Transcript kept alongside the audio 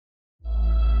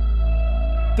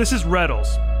This is Reddles,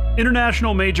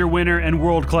 international major winner and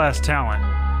world-class talent.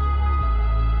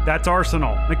 That's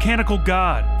Arsenal, mechanical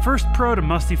god, first pro to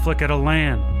musty flick at a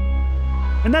LAN.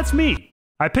 And that's me.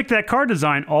 I picked that card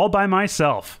design all by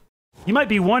myself. You might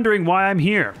be wondering why I'm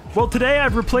here. Well, today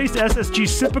I've replaced SSG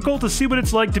Sipical to see what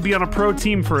it's like to be on a pro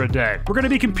team for a day. We're going to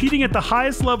be competing at the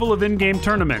highest level of in-game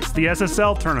tournaments, the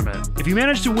SSL tournament. If you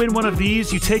manage to win one of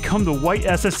these, you take home the white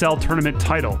SSL tournament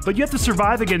title, but you have to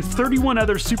survive against 31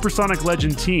 other Supersonic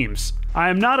Legend teams. I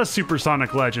am not a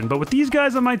Supersonic Legend, but with these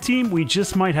guys on my team, we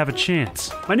just might have a chance.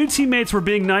 My new teammates were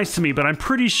being nice to me, but I'm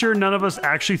pretty sure none of us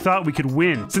actually thought we could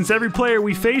win, since every player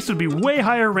we faced would be way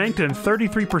higher ranked than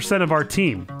 33% of our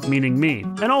team, meaning me.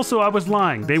 And also, I was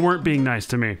lying. They weren't being nice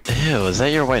to me. Ew, is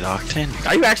that your white octane?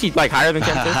 Are you actually like higher than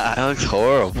Kempton? That looks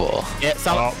horrible. Yeah,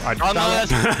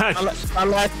 Sunless.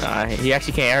 He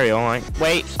actually can't aerial. Like,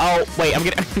 wait, I'm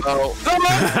getting.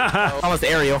 Almost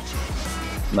aerial.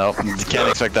 Nope, can't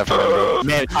expect that from him, bro.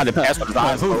 Man, trying to pass with his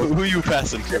eyes. Who you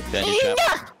passing to?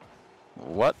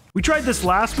 What? We tried this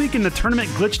last week and the tournament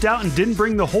glitched out and didn't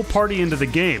bring the whole party into the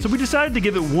game. So we decided to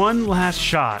give it one last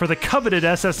shot for the coveted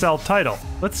SSL title.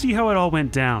 Let's see how it all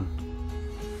went down.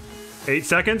 8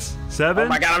 seconds. 7. Oh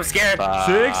my god, I'm scared.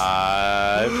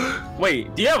 6.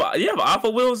 Wait, do you have alpha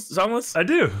wheels, Sunless? I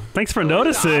do. Thanks for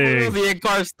noticing. The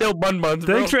car's still buns, bro.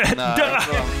 Thanks for.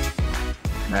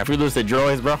 Nah, if we lose the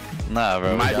droids, bro. Nah,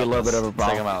 bro. Might be a little bit of a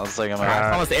problem. Let's take him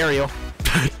out. Almost aerial.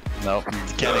 Nope,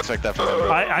 can't expect that from him,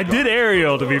 bro. I did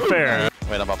aerial, to be fair.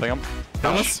 Wait, I'm upping him.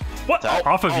 Sunless? What?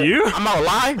 Off of you? I'm not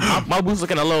lying. My boost's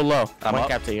looking a little low. I'm One up.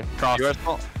 cap to you. Cross.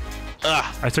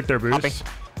 I took their boost. Hopping.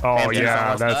 Oh, Man,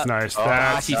 yeah, that's that's nice.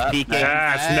 That's she's peeking.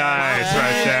 nice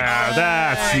right there.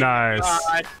 That's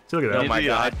nice. So look at You that. need to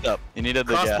get hyped up. You needed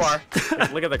the Crossbar.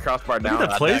 gas. Look at the crossbar down. Look at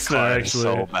the placement, that car actually. is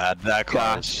so bad. That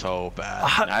car is so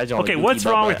bad. Okay, what's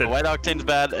wrong with The it? white octane's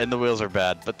bad and the wheels are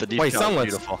bad, but the default is Sunless.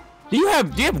 beautiful. Do you have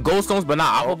goldstones but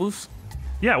not alpha boost?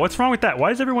 Yeah, what's wrong with that? Why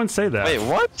does everyone say that? Wait,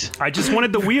 what? I just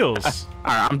wanted the wheels.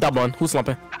 Alright, I'm doubling. Who's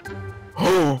slumping?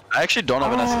 I actually don't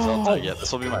have an SSL tag yet.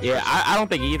 This will be my Yeah, first. I don't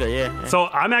think either, yeah. So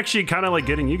I'm actually kind of like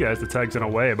getting you guys the tags in a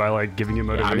way by like giving you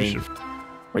motivation.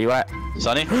 Where you at?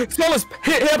 Sonny? Sunless,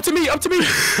 hit up to me,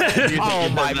 Oh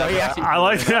my god, he actually, I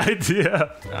like the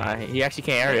idea. he actually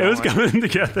can't aerial. It was coming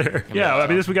together. Yeah, I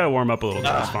mean, we gotta warm up a little bit.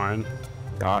 That's fine.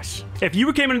 Gosh. If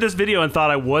you came into this video and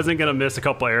thought I wasn't gonna miss a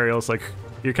couple aerials, like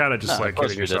you're kind of just like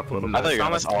hitting yourself a little bit. I thought you were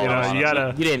gonna miss all You know, of them, you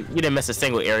gotta. You didn't miss a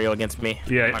single aerial against me.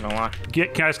 Yeah. I'm not gonna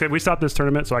lie. Can we stop this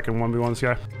tournament so I can 1v1 this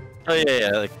guy? Oh yeah,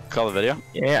 like call the video.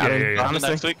 Yeah, I mean, yeah. honestly,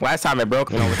 Next week? last time it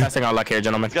broke. We're testing our luck here,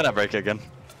 gentlemen. It's gonna break again.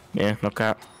 Yeah, no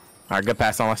cap. All right, good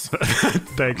pass on us.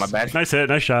 Thanks. My bad. Nice hit,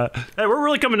 nice shot. Hey, we're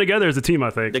really coming together as a team, I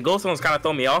think. The goldstones kind of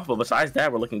throw me off, but besides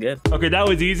that, we're looking good. Okay, that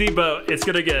was easy, but it's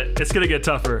gonna get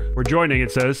tougher. We're joining,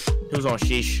 it says. Who's on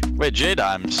sheesh? Wait,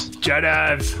 J-Dimes.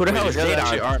 Jedives. Who the hell is These guys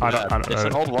actually J-Dog? aren't I don't- bad. It's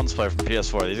an old ones player from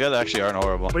PS4. These guys actually aren't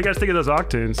horrible. What do you guys think of those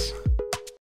octanes?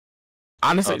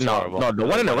 Honestly, it's no, horrible. the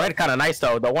one in the red kind of nice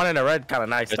though. The one in the red kind of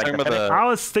nice. You're Like talking the about finish- the- I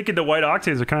was thinking the white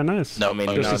octanes are kind of nice. No, I mean,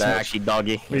 fuck you this know, is they're much. actually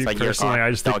doggy. Me It's like your personally, car.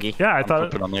 I just doggy. think, yeah, I I'm thought.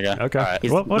 flipping on the guy. Okay. All right.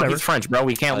 Well, whatever. He's French, bro.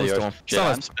 We can't lose to him.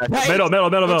 J-Dimes. Middle.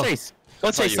 Let's chase.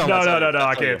 Let's chase No, someone. No, I That's can't. all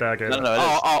I you. can't. No, it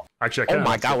is. Oh, Actually, I oh can.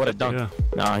 my god, what a dunk. Yeah.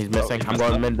 No, he's missing. he's I'm missed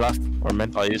going that. mid left or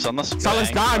mid. Oh, you Sunless?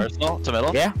 Sunless dime. Arsenal to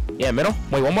middle. Yeah, middle.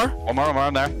 Wait, one more. One more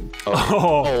I'm there. Oh.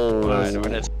 Oh. Oh, Alright,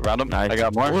 it's round him. Nice. I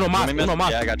got more. Uno mas, You want me, uno man?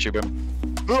 mas. Yeah, I got you, bro.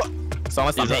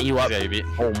 Sunless, I'm He's hitting you up. Yeah, you beat.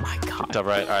 Oh my god. Top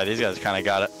right. Alright, these guys kind of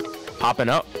got it. Popping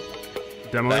up.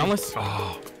 Demo. Sunless.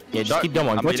 Oh. Yeah, just keep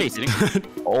demoing. I'm Go beating, chase. beating.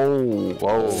 Oh,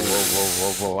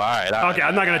 whoa. Alright. Okay,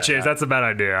 I'm not gonna chase. That's a bad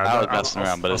idea. I was messing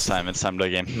around, but it's time to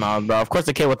game. No, bro. Of course,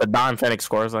 the kid with the dime Phoenix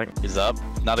scores like. He's up.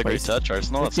 Not a great Wait. touch,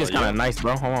 Arsenal. This That's is all kind of you. nice,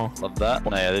 bro. Hold on. Love that.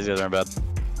 No, yeah, these guys aren't bad.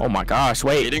 Oh my gosh,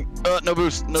 wait. Beating. No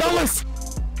boost. No Sunless.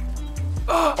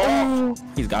 Oh,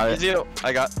 he's got it. Easy.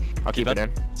 I got. I'll keep it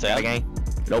in. Sam. Again.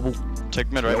 Noble.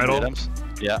 Check mid right. Middle. Items.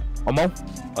 Yeah. Omo.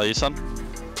 Oh, you son.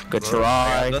 Good I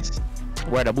try. got this.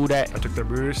 Where the boot at? I took their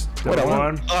boost. What Demo a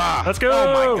one. Ah. Let's go.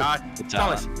 Oh my god. Good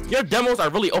talent. Sunless, your demos are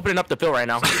really opening up the field right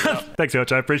now. Thanks,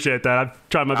 Coach. I appreciate that. I'm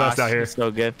trying my best out here. It's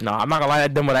so good. No, I'm not gonna lie.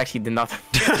 That demo actually did nothing.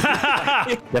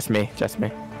 Just me.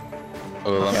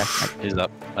 Oh, Okay. he's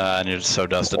up. And you're just so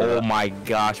dusted. Oh my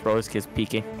gosh, bro. This kid's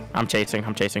peeking. I'm chasing.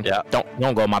 Yeah.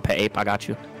 Don't go my pet ape. I got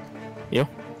you. You?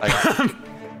 I got.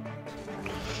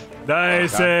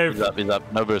 Nice save. He's up.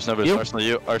 No boost. You? Arsenal,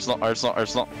 you.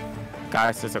 Arsenal.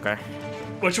 Guys, it's okay.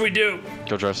 What should we do?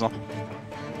 Go to Arsenal.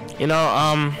 You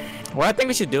know, what I think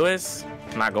we should do is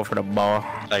not go for the ball.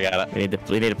 I got it.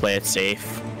 We need to play it safe.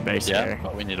 Very Yeah, scary.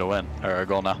 but we need to win. Or a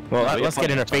goal now. Well, We let's got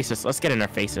get in their plenty faces. Let's get in their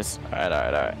faces. of time.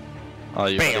 Alright. Oh,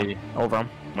 you Bam. Over him.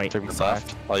 Wait. took the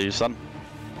left. Oh, you son.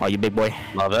 Oh, you big boy.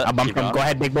 Love it. I bumped him. Go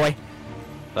ahead, big boy.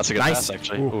 That's a good Nice. pass,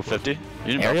 actually. Ooh, 50. You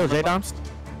didn't Aerial bump him, J-Doms.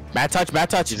 Bad touch, bad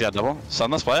touch. He's got double.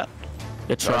 Son, let's play it.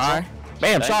 Good try.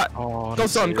 Bam, Bang. shot. Oh, Go,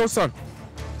 son, go, son.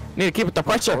 Need to keep it the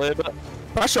pressure. Play a bit.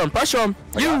 Pressure him, pressure him.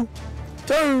 You.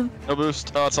 Turn. No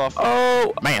boost. Oh, it's off.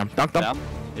 Oh, bam. Dunked him. Down.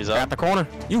 He's Got up. the corner.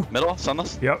 You. Middle.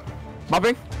 Sunless. Yep.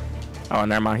 Bumping. Oh,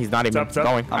 never mind. He's not even It's up.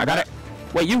 going. I got it.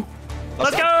 Wait, you.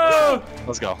 Let's go!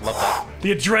 Let's go. Love that.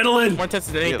 The adrenaline. More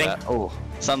tested than Look at anything. that. Oh,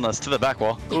 Sunless to the back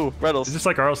wall. Ooh, Reynolds. Is this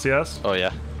like RLCS? Oh,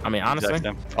 yeah. I mean, honestly,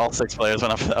 Exact same. All 6 players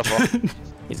went up for that ball.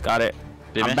 he's got it.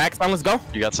 Beat me. I'm back, Sunless. Go.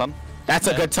 You got Sun? That's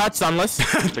a good touch, Sunless.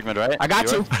 Pick mid right. I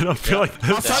got you. I don't feel like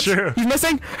Top that's touch. true. He's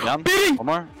missing. Down. Beating. One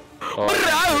more.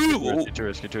 Oh, too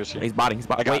risky, too risky. He's botting. He's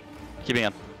botting. Wait. Keeping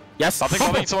in. Yes. Bumping,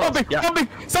 Bumping. someone else. Bumping. Yeah. Bumping.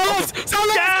 Sunless.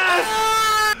 Sunless.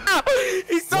 Ah!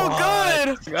 He's so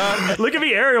good. Look at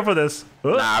me aerial for this.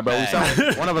 Oh. Nah, bro.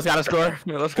 Dang. One of us got to score.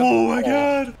 Yeah, let's go. Oh my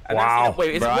god. Wow.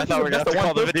 Wait, is Bro, I it thought we were going to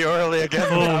call the video early again.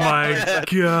 Oh my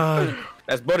god.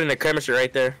 That's building the chemistry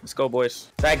right there. Let's go,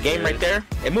 boys. That game right there.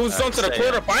 It moves on to the Stay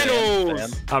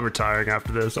quarterfinals. I'm retiring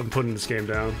after this. I'm putting this game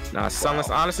down. Nah, Sunless.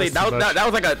 Honestly, That's too much. that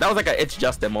was like a it's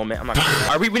Justin moment. I'm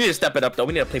not. We need to step it up though.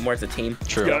 We need to play more as a team.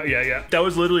 True. Yeah. That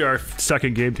was literally our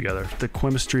second game together. The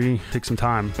chemistry takes some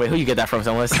time. Wait, who you get that from,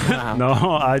 Sunless?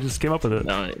 No, I just came up with it.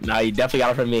 No, you definitely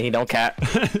got it from me. He don't cap.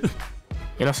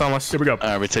 You know, Sunless. Here we go. All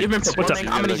right, we take You've been this. performing.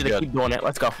 I'm gonna need you to keep doing it.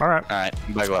 Let's go. All right. All right,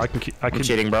 back I left. can keep. I I'm can.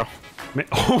 cheating, bro.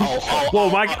 Oh, whoa,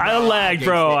 Mike! I lagged,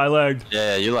 bro. I lagged.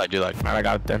 Yeah, you like. Alright, I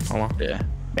got it then. Hold on. Yeah.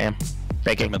 Bam. Take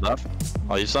Bacon. mid left.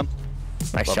 Oh, you son?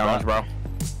 Nice Love challenge, that. bro.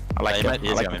 I like Yeah, it.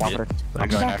 he's I like got the me beat. confidence. I'm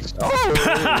going next.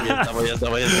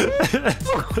 Double yes.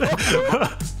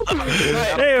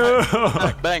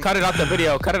 Hey. Bang. Cut it out the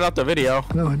video. Cut it out the video.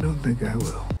 No, I don't think I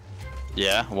will.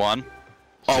 Yeah, 1, 2.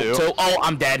 Oh, two. Oh,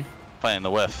 I'm dead. Playing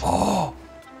the whiff. Oh.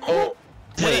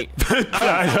 Wait.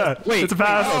 Wait. It's a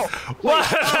pass. What?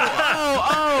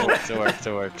 Oh. It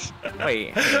works.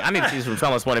 Wait. I need to see from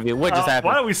Sunless point of view. What just Why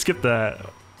happened? don't we skip that?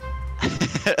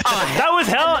 That was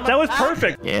hell. That was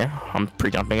perfect. Yeah, I'm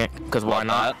pre-jumping it. Cause why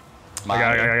not? I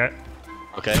got it.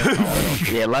 Okay.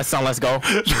 Yeah, let's go.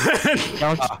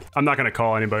 I'm not gonna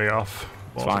call anybody off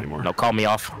It's fine. anymore. No, call me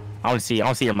off. I want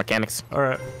to see your mechanics. All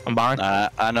right, I'm behind.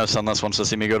 I know Sunless wants to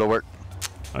see me go to work.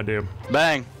 I do.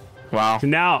 Bang. Wow.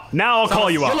 Now I'll call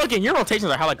you You're off. looking. Your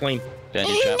rotations are hella clean.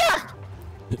 Danny Chap.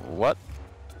 What?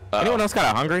 Anyone else kind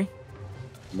of hungry?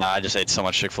 Nah, I just ate so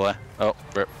much Chick-fil-A. Oh,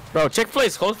 rip. Bro, Chick-fil-A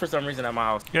is closed for some reason at my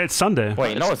house. Yeah, it's Sunday.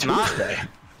 Wait, no, it's not. Tuesday.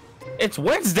 It's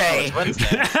Wednesday.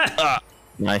 Wednesday.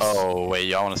 Nice. Oh, wait,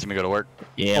 y'all want to see me go to work?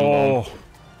 Yeah. I'm going. Oh,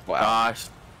 Wow. Gosh.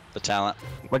 The talent.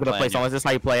 Look at the play, Playing you. Sunless. This is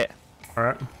how you play it. all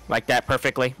right. Like that,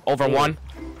 perfectly. Over one.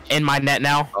 In my net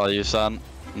now. Oh, you son.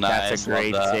 Nice. That's a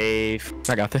great love that. save.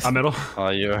 I got this. I'm middle. Oh,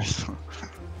 yours.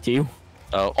 To you.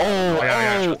 Oh.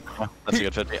 Oh, That's a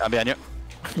good 50. I'm behind you.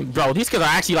 Bro, these kids are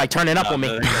actually like turning up on me.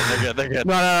 They're good.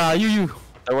 No, you.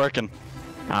 They're working.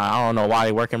 I don't know why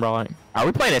they working, bro. Like, are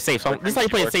we playing it safe? So this is how you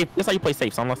play it safe. This is how you play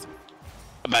safe, Sunless.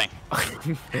 Bang. All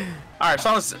right,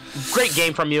 Sunless. Great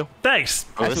game from you. Thanks.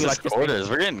 Oh, this Actually, is like this quarters.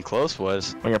 We're getting close,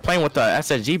 boys. When you're playing with the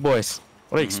SSG boys,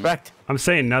 what do you expect? I'm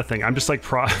saying nothing. I'm just like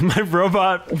my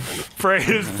robot brain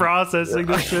is processing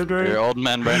this shit right. Your old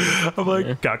man, Brandon. I'm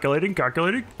like calculating.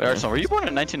 Wait, Arsenal, were you born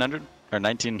in 1900 or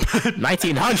 19?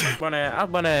 1900. I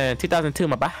was born in 2002,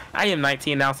 my boy. I am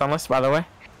 19 now, Sunless, by the way.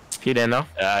 If you didn't know.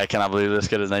 Yeah, I cannot believe this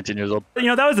kid is 19 years old. You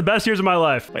know, that was the best years of my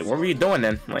life. Wait, what were you doing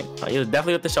then? Like, you was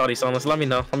definitely with the shorty, Sunless. Let me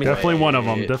know. Definitely one of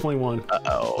them. Definitely one.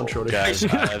 Uh-oh. One shorty. Guys,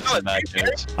 I have some bad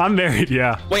news. I'm married.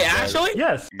 Yeah. Wait, actually?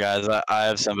 Yes. Guys, I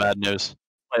have some bad news.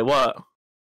 Wait, what?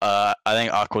 I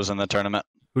think Aqua's in the tournament.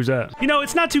 Who's that? You know,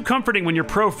 it's not too comforting when your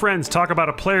pro friends talk about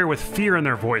a player with fear in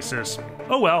their voices.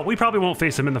 Oh well, we probably won't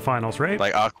face him in the finals, right?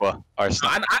 Like Aqua,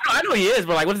 Arsenal. I know he is,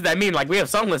 but like, what does that mean? Like, we have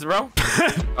Sunless, bro.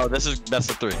 Oh, this is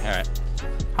best of 3. All right.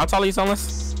 How tall are you,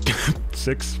 Sunless?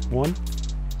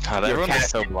 6'1". God, everyone is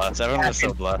so blessed. Everyone is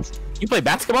so blessed. You play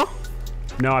basketball?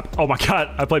 No. Oh my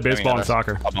God, I play baseball and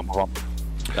soccer.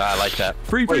 I like that.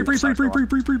 Free.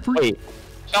 Wait,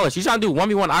 Sunless, you trying to do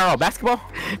 1v1 IRL basketball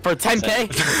for 10K?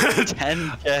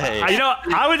 10K. You know,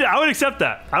 I would accept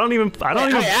that. I don't even Wait,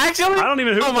 actually? I don't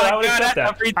even hoop, Oh but my I would God, accept that's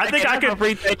a that. free I think I ticket, could. that's a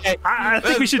free ticket. I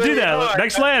think we should do that.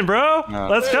 Next LAN, bro. No.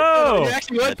 Let's go. You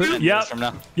actually want to? Yep. From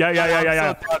now.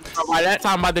 Yeah. By that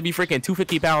time, I'm about to be freaking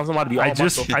 250 pounds. I'm about to be all I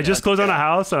just closed on a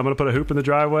house. I'm gonna put a hoop in the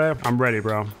driveway. I'm ready,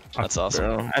 bro. That's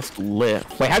awesome. Bro, that's lit.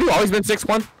 Wait, have you always been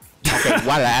 6'1"? Okay,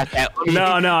 why did I ask that? No,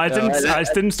 I didn't. I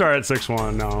didn't start at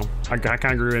 6'1". No, I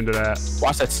kind of grew into that.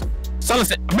 Watch this.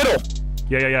 Sunless, middle.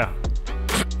 Yeah.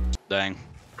 Dang.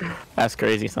 That's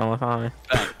crazy, SunlessKhan.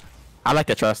 I like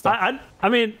to trust them. I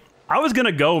mean, I was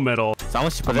gonna go middle.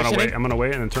 Sunless, I'm gonna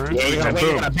wait and then turn. Yeah, you're gonna wait,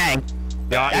 you're gonna bang.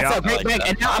 Yeah, That's a great bang,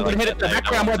 and now I'm gonna hit it to the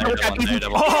background.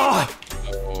 Oh!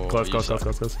 Close.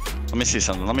 Let me see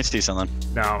something. No, I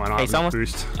don't Hey, have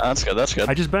boost. That's good.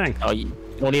 I just banged. Oh, you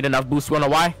don't need enough boost. You wanna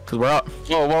know why? Cause we're up.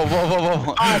 Whoa.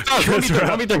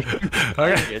 Let me think.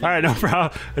 Okay, all right, no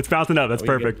problem. It's bouncing up. That's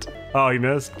perfect. Oh, you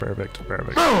missed. Perfect.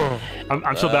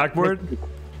 I'm still backboard.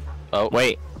 Oh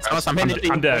wait, Sunless, I'm hitting it.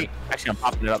 I'm dead. Wait, actually, I'm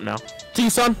popping it up now. See you,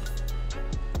 son.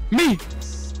 Me.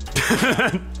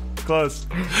 Close.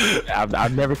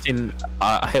 I've never seen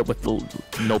a hit with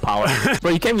no power.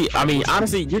 Bro, you can't be. I mean,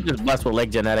 honestly, you're just blessed with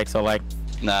leg genetics. So like.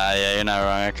 Nah, yeah, you're not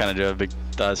wrong. I kind of do have big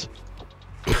thighs.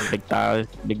 Big thighs,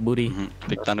 big booty,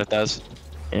 big thunder thighs.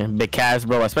 and big calves,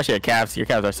 bro. Especially your calves. Your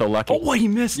calves are so lucky. Oh, you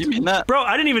missed. You mean that? Bro,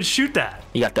 I didn't even shoot that.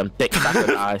 You got them thick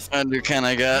thighs. Under can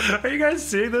I get? Are you guys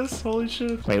seeing this? Holy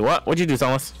shit. Wait, what? What'd you do,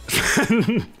 Sunless?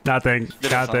 Nothing.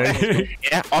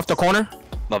 Yeah, off the corner.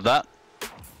 Love that.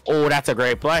 Oh, that's a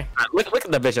great play. Look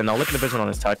at the vision, though. Look at the vision on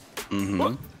his touch.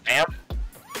 Mm-hmm. Damn.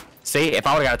 See, if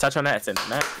I would've got a touch on that, it's in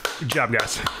that. Good job,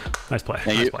 guys. Nice play.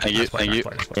 Thank you.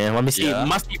 Yeah, let me see. Yeah.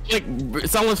 Must be flick.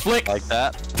 Someone's flick. Like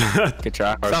that. Good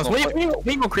try.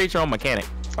 We gonna create your own mechanic.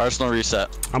 Arsenal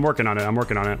reset. I'm working on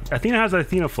it. Athena has an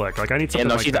Athena flick. Like, I need something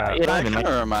like that. Yeah, That kind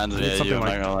of reminds me of you. I'm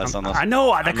not gonna lie, Sunless. I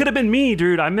know. That could have been me,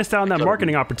 dude. I missed out on that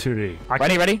marketing opportunity.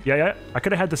 Ready? Yeah. I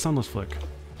could have had the Sunless flick.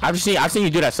 I've seen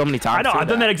you do that so many times. I know. I've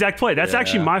done that exact play. That's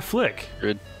actually my flick.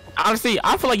 Good. Honestly,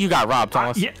 I feel like you got robbed,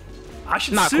 Thomas. Yeah. I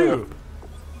should Not sue. cool.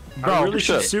 Bro, I really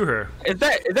should sue her. Is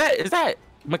that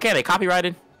mechanic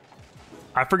copyrighted?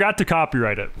 I forgot to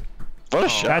copyright it. What a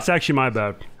shot. That's actually my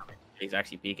bad. He's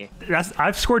actually peeking.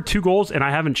 I've scored 2 goals and I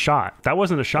haven't shot. That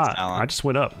wasn't a shot. I just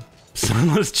went up.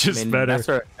 Sunless just better. That's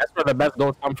where the best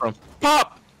goals come from.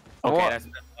 Pop. Okay, that's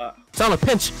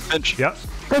Sunless, pinch. Yep.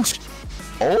 Pinch.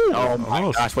 Oh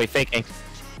my gosh! Wait, faking.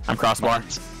 I'm crossbar.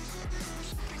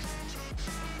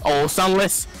 Oh,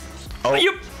 Sunless. Oh.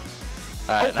 You.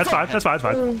 Alright, That's fine.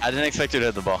 I didn't expect you to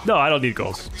hit the ball. No, I don't need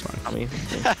goals. It's fine. I mean,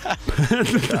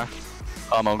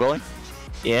 I'm goalie.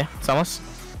 yeah, Sunless.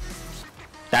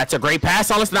 That's a great pass,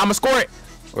 Sunless. Now I'm gonna score it.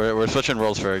 We're switching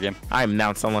roles for a game. I'm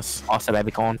now Sunless. Also,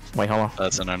 baby, calling. Wait, hold on.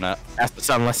 That's internet. That's the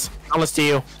Sunless. Sunless to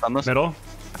you. Sunless. Middle.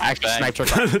 I actually sniped your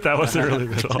That wasn't really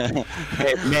middle.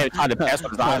 man tried to pass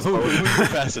with his eyes closed.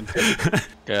 Passing.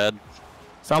 Good.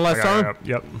 Sunless, son.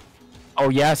 Yep. Oh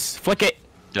yes, flick it.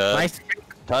 Good. Nice.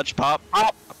 Touch, pop.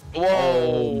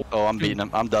 Whoa. Oh, I'm beating him.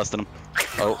 I'm dusting him.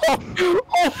 Oh.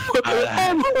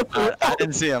 I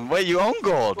didn't see him. Wait, you own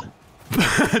gold.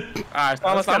 Alright,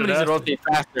 Sunless, I'm gonna need you to rotate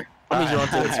faster.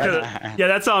 Yeah,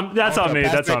 that's on me. That's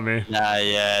on me. Nah,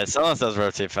 yeah. Someone says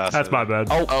rotate faster. That's my bad.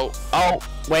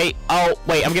 Wait,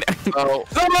 I'm getting. Middle,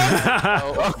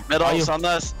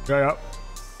 Sunless. Yeah.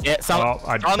 Yeah,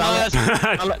 Sunless.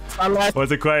 Sunless.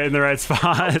 Wasn't quite in the right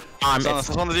spot. Sunless,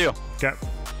 this one's you. Okay.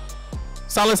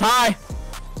 Sunless high.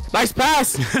 Nice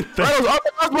pass.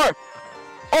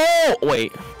 Oh,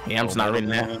 wait. Yeah, I'm just not reading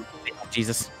that.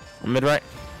 Jesus. Mid right.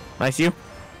 Nice you.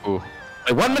 Ooh.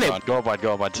 Wait, 1 minute. Go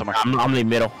wide somewhere. I'm in the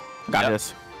middle. Got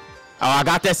this. Oh, I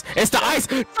got this. It's the ice.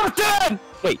 Done.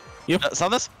 Wait, you?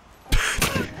 Sunless?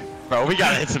 Bro, we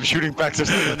gotta hit some shooting practice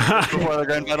before the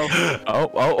grand final.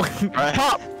 Oh. Right.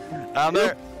 Pop. Down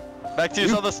there. Back to you,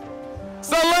 Sunless.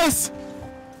 Sunless.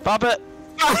 Pop it.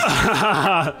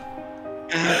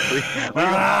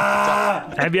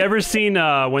 Have you ever seen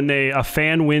when a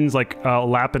fan wins like a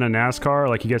lap in a NASCAR,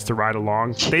 like he gets to ride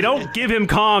along? They don't give him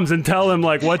comms and tell him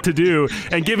like what to do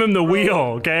and give him the wheel,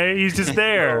 okay? He's just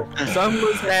there.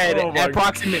 Sunless had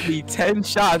approximately 10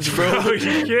 shots, bro. Oh,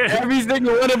 every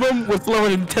single one of them was slower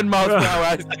than 10 miles per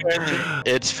hour.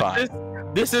 It's fine.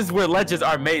 This is where legends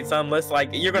are made, Sunless. Like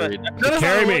you're gonna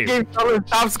carry me.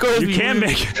 Top scores. You can't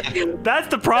make. That's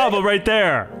the problem right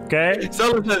there. Okay.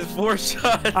 Sunless has 4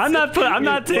 shots. I'm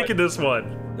not taking this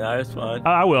one. Nah, it's fine.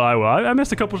 I will. I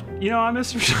missed a couple. I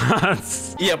missed some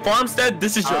shots. Yeah, Farmstead.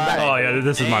 This is your map. Oh yeah,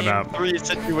 this is my map. 3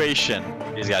 situation.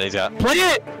 He's got. Play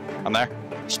it. I'm there.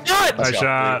 Shot. Nice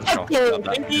shot.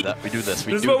 We do this.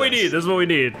 This is what we need. This is what we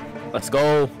need. Let's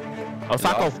go.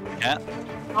 Osako. Yeah.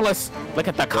 Let's look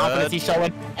at the confidence he's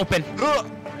showing. Open.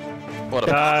 What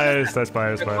a nice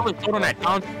play.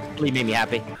 Really made me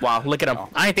happy. Wow, look at him.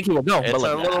 I didn't think he would go.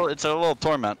 It's a little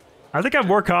torment. I think I'm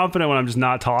more confident when I'm just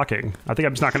not talking. I think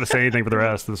I'm just not going to say anything for the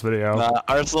rest of this video.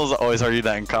 Arsenal's always argued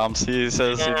that in comps. He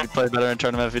says he'd play better in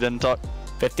tournament if he didn't talk.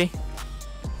 50.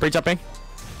 Pre-jumping.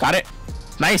 Got it.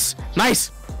 Nice.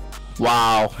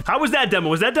 Wow. How was that demo?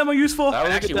 Was that demo useful? That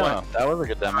was a Actually good demo. won. That was a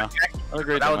good demo. That was a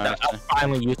great That demo. was actually.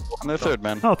 finally useful. I'm the third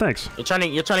man. Oh, thanks.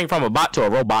 You're turning from a bot to a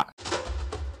robot.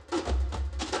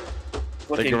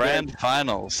 The grand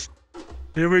finals.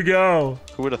 Here we go.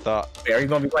 Who would have thought? Are you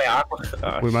gonna be playing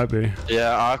Aqua? We might be. Yeah,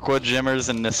 Aqua, Jimmers,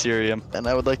 and Nasirium. And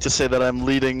I would like to say that I'm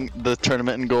leading the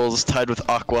tournament in goals, tied with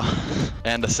Aqua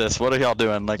and assists. What are y'all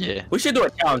doing? Like, yeah. We should do a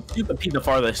challenge. You can pee the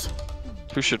farthest.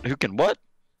 Who can what?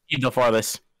 Pee the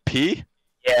farthest. P?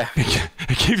 Yeah.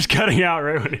 It keeps cutting out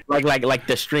right when Like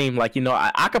the stream. Like, you know,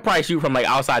 I could probably shoot from like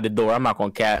outside the door. I'm not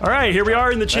gonna cap. All right, here we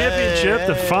are in the championship,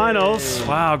 the Hey. finals.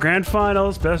 Wow, grand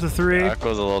finals, best of 3.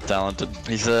 Aqua's a little talented.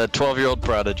 He's a 12-year-old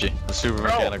prodigy. Super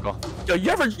mechanical. Yo, you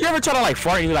ever try to like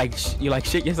fart and you like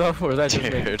shit yourself, or is that just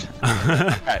me? Dude.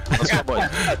 Alright, let's go, boys.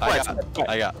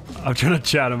 I got. I'm trying to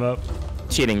chat him up.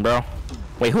 Cheating, bro.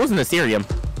 Wait, who's in the Ethereum?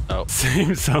 Oh,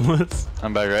 Same Sunless.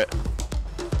 I'm back, right?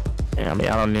 Yeah, I mean,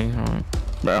 I don't need,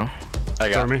 bro. I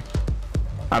got. For me.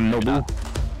 I'm no boo.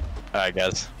 Alright,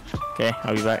 guys. Okay,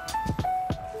 I'll be back.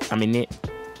 I'm in it.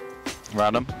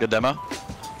 Round him. Good demo.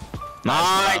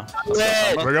 Nice.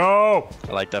 Here we go.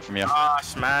 I like that from you.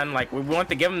 Gosh, man, like we want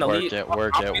to give him the Work lead. it,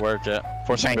 work it, work it.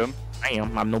 Forcing boom.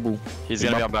 Damn, I'm no boo. He's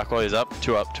gonna be on back wall. He's up.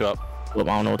 Two up, two up. Look,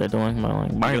 I don't know what they're doing, but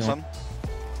like, You bang go, him. son.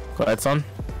 Go ahead, son.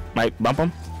 Mike, bump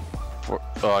him.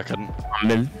 Oh, I couldn't.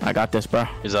 I'm in. I got this, bro.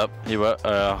 He's up. He went.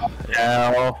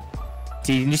 Yeah.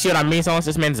 See, you see what I mean, son?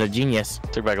 This man's a genius.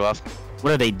 Took back left.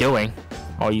 What are they doing?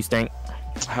 Oh, you stink.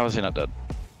 How is he not dead?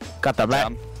 Got the back.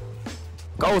 Down.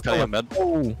 Go, Kill him, mid.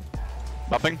 Oh.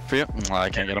 Bumping for you. Oh, I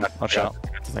can't get him. Watch out.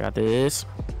 I got this.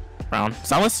 Round.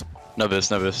 Sunless? No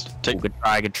boost, no boost. Take. Oh, good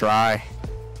try, good try.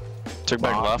 Took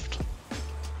back Wow. left.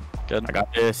 Good. I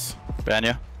got this.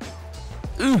 Banya.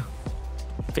 Ooh.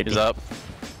 He's up.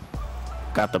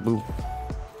 Got the boo.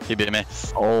 He beat me.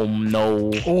 Oh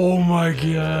no. Oh my god.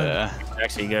 Yeah.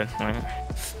 Actually good.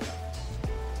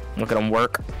 Look at him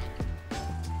work.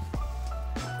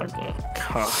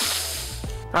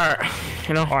 Alright,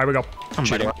 you know. All right, we go. I'm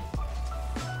Shoot back. him.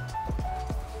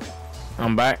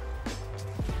 I'm back.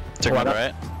 Took Oh, one I got-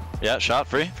 right. Yeah, shot.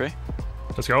 Free, free.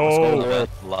 Let's go. Let's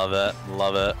go. Love it,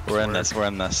 love it. We're in this, we're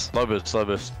in this. Slow boost, slow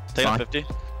boost. Take him Fine. 50.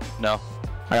 No.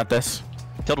 I got this.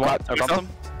 Killed one. Got- I bumped him.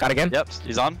 Got again? Yep,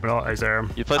 he's on. Well, he's there.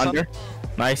 You play some? Under.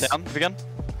 Nice. Down again.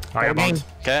 I got Okay. bumped.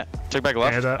 Okay. Took back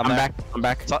left. Yeah, that- I'm there. back. I'm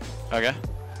back. So- Okay.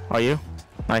 Are you?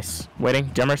 Nice.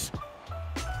 Waiting. Jammers.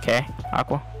 Okay.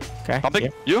 Aqua. Okay. Pumping. Yeah.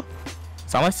 You?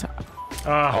 Sunless.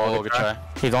 Oh, good try.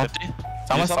 He's on. 50.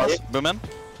 Sunless. You, Sunless. Boom in.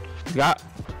 Got.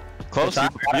 Close. Good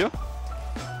shot. You?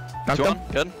 Dunked Two him.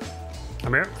 on. Good.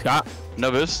 I'm here. Got.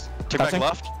 No boost. Took back Touching.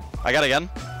 left. I got again.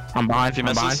 I'm behind. If he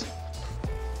I'm behind. misses.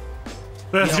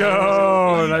 Let's Yeah.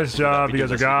 go. Nice job. We You do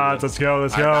guys are this, we do gods. Let's go.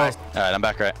 Let's go. Alright, Alright, I'm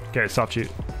back right. Okay, stop cheat.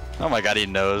 Oh my god, he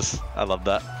knows. I love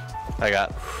that. I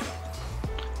got.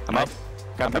 I'm up.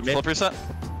 Got the Flip mid. reset.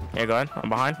 Yeah, go ahead. I'm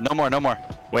behind. No more, no more.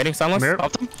 Waiting, Sunless. I'm here.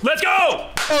 Bumped him. Let's go.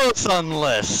 Oh,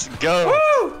 Sunless.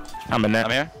 Go. I'm in there.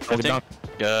 I'm here. Over 50. dunk.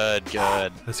 Good,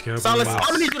 good. Let's go. Sunless, boys. I'm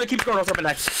gonna need you to keep going up in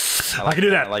that. I can do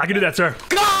that. like I can do that, sir.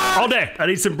 All day. I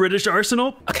need some British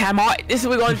Arsenal. Okay, Mark, this is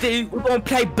what we're gonna do. We're gonna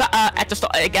play better at the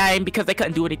start of the game because they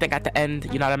couldn't do anything at the end.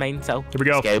 You know what I mean? So Here we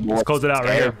go. Let's go, Let's close it out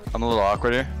right here. I'm a little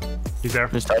awkward here. He's there.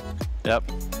 Just type. Yep.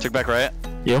 Took back right.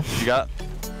 You. You got.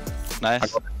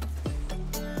 Nice.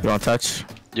 You wanna touch?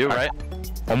 You right.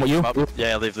 One more you. Up.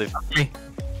 Yeah, leave. Me.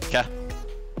 Okay.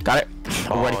 Got it.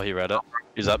 I'm ready. Oh, he read it.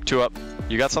 He's up. Two up.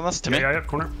 You got Sunless to me? Yeah,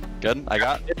 corner. Good. I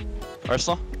got.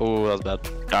 Arsenal. Oh, that was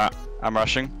bad. Got I'm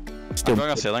rushing. Still. I'm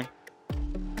going on ceiling.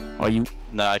 Are you?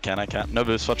 No, I can't. No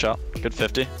boost. Watch out. Good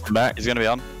 50. I'm back. He's gonna be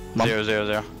on. Bump. 0, 0,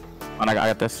 0. And I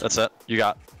got this. That's it. You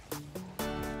got.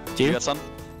 You. You got sun.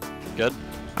 Good.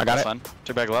 I got That's it. fine.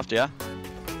 Took back left. Yeah.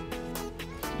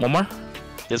 One more.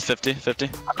 He has 50. 50.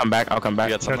 I'll come back. I'll come back.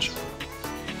 You got Touch.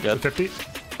 Sunless. Good. 50.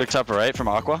 Big top right from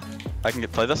Aqua. I can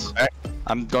play this. Alright.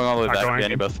 I'm going all the way Not back. going.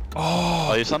 Behind you both. Oh,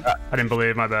 Oh, you son? I didn't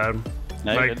believe. My bad.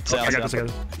 No, you're Like, good. Stay on, I got this. stay I on.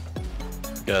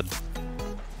 got this.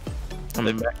 Good. I'm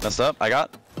They back. messed up. I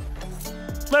got.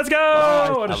 Let's go.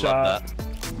 I What a love shot.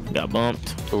 that. Got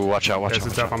bumped. Ooh, watch out, watch This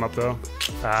out. is Watch tough. out. I'm up though.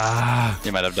 Ah.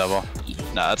 You might have double.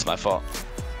 Nah, that's my fault.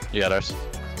 You got ours.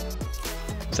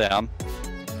 Stay on.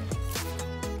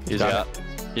 He's Got got.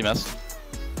 He missed.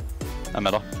 I'm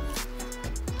middle.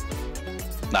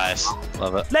 Nice.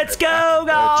 Love it. Let's go,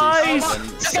 guys.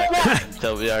 37 seconds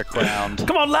till we are crowned.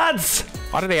 Come on, lads.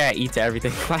 Why do they add E to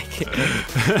everything?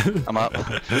 Like, I'm up.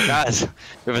 Guys,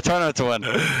 we have a tournament to win.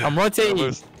 I'm rotating.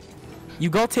 Boost. You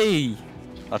go T.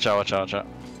 Watch out, watch out, watch out.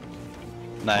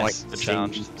 Nice. Like, Good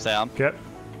challenge. Stay on. Okay.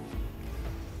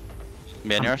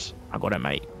 Me and yours. I got it,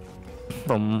 mate.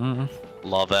 Boom.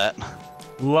 Love it.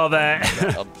 Love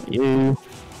it. You.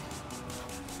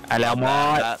 Hello,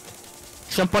 Mod. That.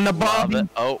 Jump on the Love bobby. it.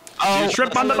 Oh.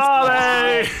 Shrimp on the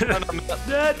bobby.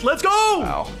 Let's go.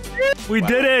 Wow. We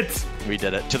did it. We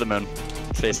did it. To the moon.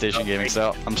 Space Station Gaming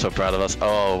Style. I'm so proud of us.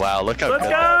 Oh, wow. Look how Let's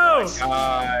good go.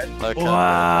 God. Look how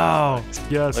Wow.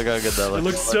 Yes. Look how good that looks. It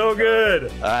looks so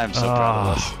good. I'm so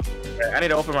proud of us. I need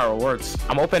to open my rewards.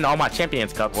 I'm opening all my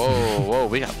Champions Cups. Whoa,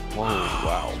 we got. Whoa,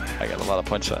 wow. I got a lot of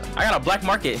points for that. I got a black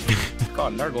market. It's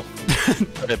called Nurgle.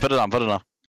 Okay, put it on, put it on.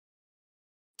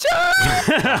 Oh,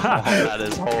 that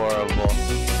is horrible.